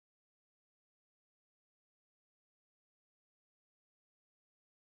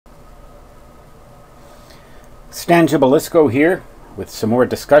Stan Gibilisco here with some more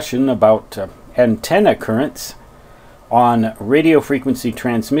discussion about antenna currents on radio frequency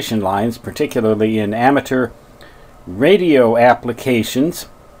transmission lines, particularly in amateur radio applications.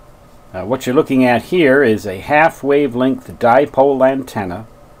 What you're looking at here is a half wavelength dipole antenna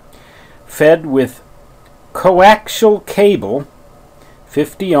fed with coaxial cable,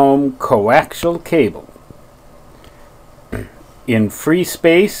 50 ohm coaxial cable. In free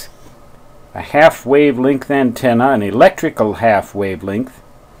space, a half wavelength antenna, an electrical half wavelength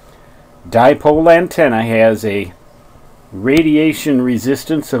dipole antenna, has a radiation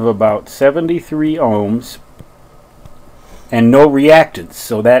resistance of about 73 ohms and no reactance,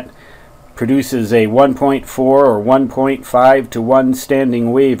 so that produces a 1.4 or 1.5 to 1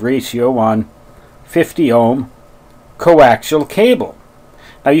 standing wave ratio on 50 ohm coaxial cable.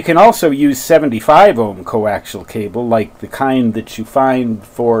 Now you can also use 75 ohm coaxial cable, like the kind that you find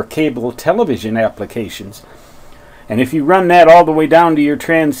for cable television applications. And if you run that all the way down to your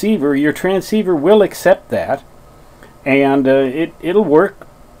transceiver will accept that, and it'll work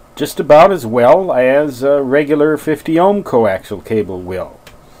just about as well as regular 50 ohm coaxial cable will.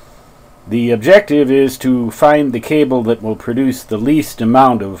 The objective is to find the cable that will produce the least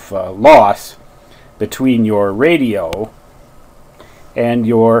amount of loss between your radio and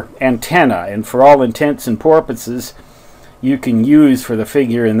your antenna, and for all intents and purposes you can use for the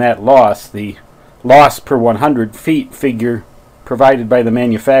figure in that loss the loss per 100 feet figure provided by the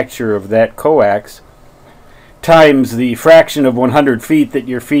manufacturer of that coax times the fraction of 100 feet that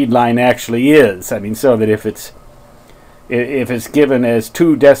your feed line actually is. I mean, so that if it's given as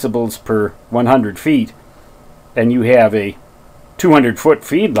 2 decibels per 100 feet and you have a 200-foot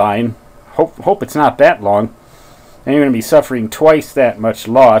feed line, hope it's not that long, and you're going to be suffering twice that much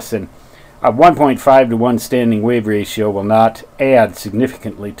loss, and a 1.5 to 1 standing wave ratio will not add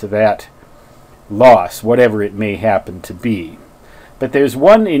significantly to that loss, whatever it may happen to be. But there's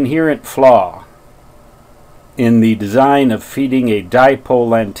one inherent flaw in the design of feeding a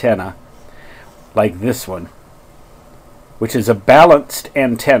dipole antenna like this one, which is a balanced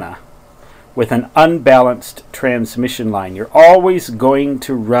antenna with an unbalanced transmission line. You're always going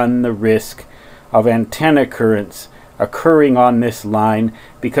to run the risk of antenna currents occurring on this line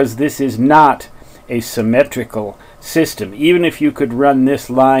because this is not a symmetrical system. Even if you could run this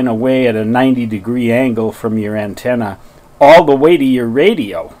line away at a 90-degree angle from your antenna all the way to your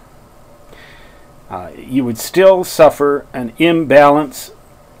radio, you would still suffer an imbalance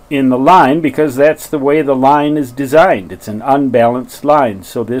in the line because that's the way the line is designed. It's an unbalanced line.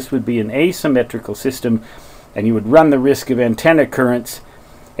 So this would be an asymmetrical system, and you would run the risk of antenna currents,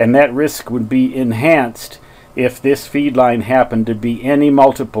 and that risk would be enhanced if this feed line happened to be any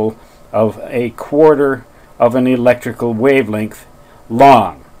multiple of a quarter of an electrical wavelength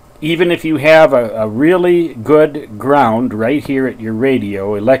long. Even if you have a really good ground right here at your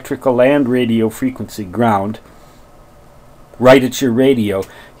radio, electrical and radio frequency ground, right at your radio,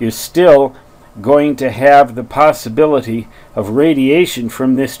 you're still going to have the possibility of radiation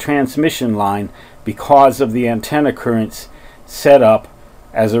from this transmission line because of the antenna currents set up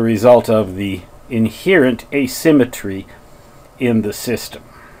as a result of the inherent asymmetry in the system.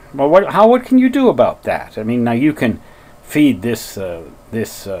 Well, what can you do about that? I mean, now you can feed this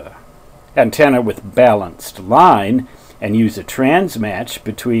antenna with balanced line and use a transmatch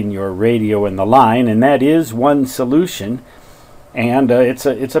between your radio and the line, and that is one solution, and it's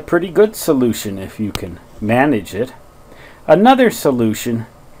a pretty good solution if you can manage it. Another solution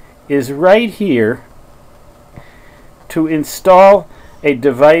is right here to install a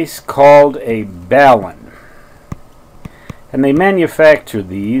device called a Balun, and they manufacture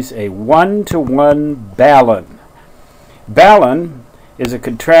these, a 1-to-1 Balun. Balun is a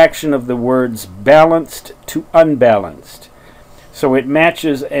contraction of the words balanced to unbalanced, so it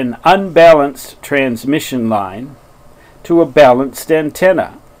matches an unbalanced transmission line to a balanced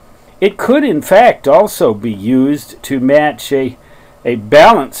antenna. It could in fact also be used to match a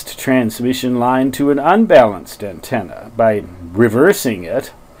balanced transmission line to an unbalanced antenna by reversing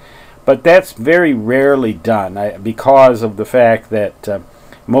it, but that's very rarely done because of the fact that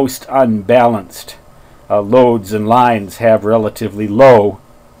most unbalanced loads and lines have relatively low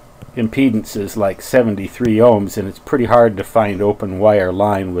impedances like 73 ohms, and it's pretty hard to find open wire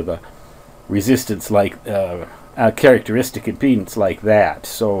line with a resistance like a characteristic impedance like that.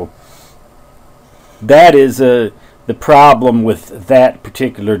 So that is the problem with that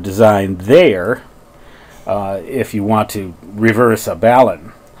particular design there, if you want to reverse a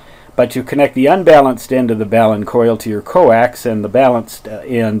Balun. But you connect the unbalanced end of the Balun coil to your coax and the balanced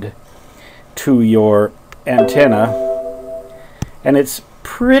end to your antenna, and it's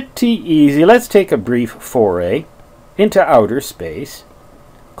pretty easy. Let's take a brief foray into outer space,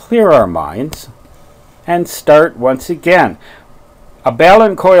 clear our minds, and start once again. A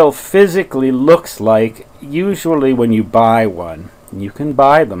Balun coil physically looks like, usually when you buy one, you can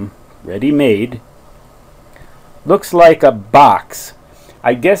buy them ready-made, looks like a box.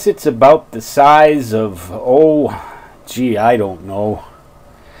 I guess it's about the size of, I don't know,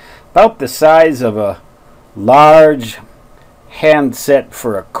 about the size of a large handset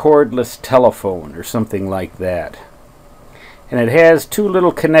for a cordless telephone or something like that. And it has two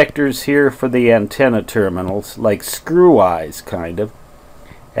little connectors here for the antenna terminals, like screw eyes kind of.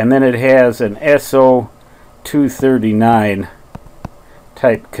 And then it has an SO239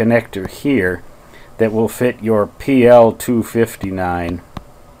 type connector here that will fit your PL259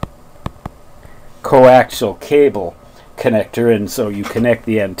 coaxial cable connector, and so you connect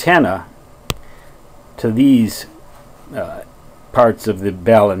the antenna to these parts of the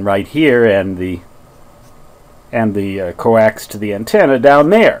Balun right here, and the coax to the antenna down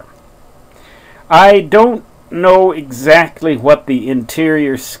there. I don't know exactly what the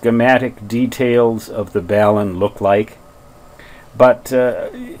interior schematic details of the Balun look like, but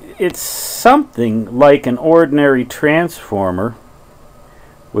it's something like an ordinary transformer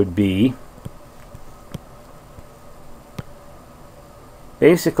would be.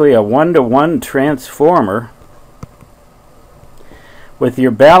 Basically a one-to-one transformer with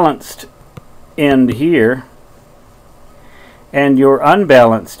your balanced end here and your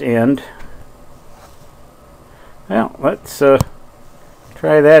unbalanced end. Well, let's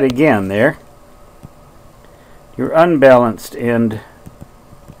try that again there. Your unbalanced end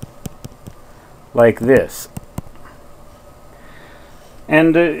like this.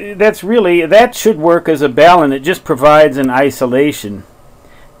 And that should work as a Balun. It just provides an isolation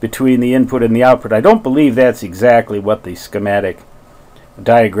between the input and the output. I don't believe that's exactly what the schematic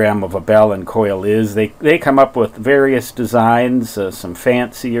diagram of a Balun coil is. They come up with various designs, some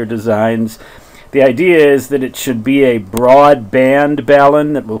fancier designs. The idea is that it should be a broadband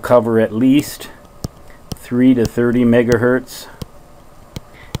Balun that will cover at least 3 to 30 megahertz.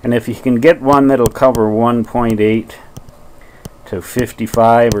 And if you can get one that'll cover 1.8 to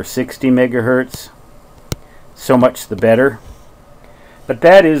 55 or 60 megahertz, so much the better. But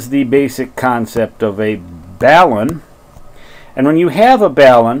that is the basic concept of a Balun. And when you have a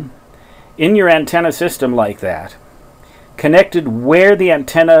Balun in your antenna system like that, connected where the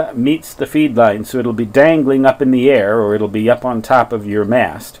antenna meets the feed line, so it'll be dangling up in the air or it'll be up on top of your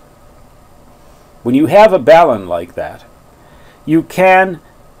mast. When you have a Balun like that, you can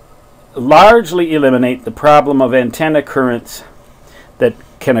largely eliminate the problem of antenna currents that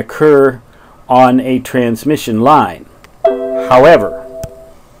can occur on a transmission line. However,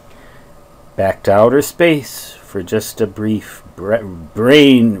 back to outer space for just a brief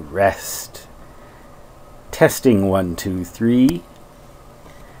brain rest. Testing 1, 2, 3.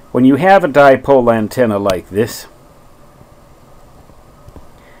 When you have a dipole antenna like this,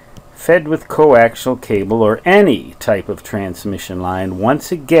 fed with coaxial cable or any type of transmission line,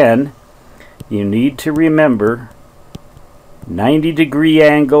 once again, you need to remember 90-degree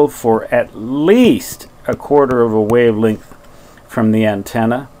angle for at least a quarter of a wavelength from the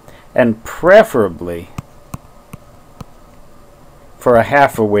antenna, and preferably for a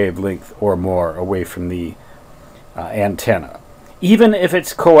half a wavelength or more away from the antenna. Even if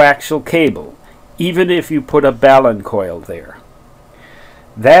it's coaxial cable, even if you put a Balun coil there.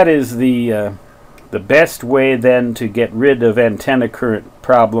 That is the best way then to get rid of antenna current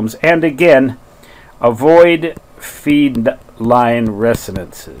problems, and again, avoid feed line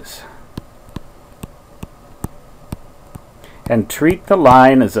resonances. And treat the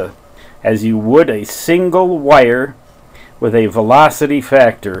line as you would a single wire with a velocity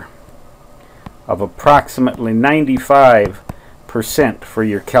factor of approximately 95% for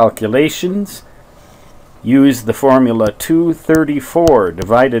your calculations. Use the formula 234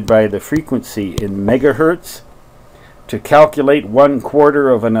 divided by the frequency in megahertz to calculate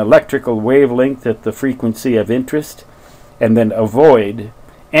 1/4 of an electrical wavelength at the frequency of interest, and then avoid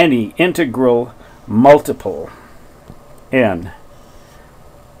any integral multiple n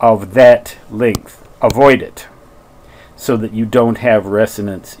of that length. Avoid it so that you don't have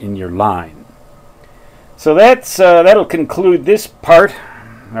resonance in your line. So that'll conclude this part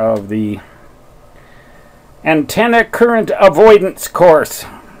of the antenna current avoidance course.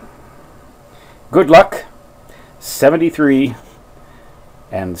 Good luck, 73,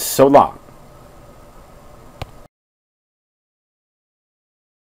 and so long.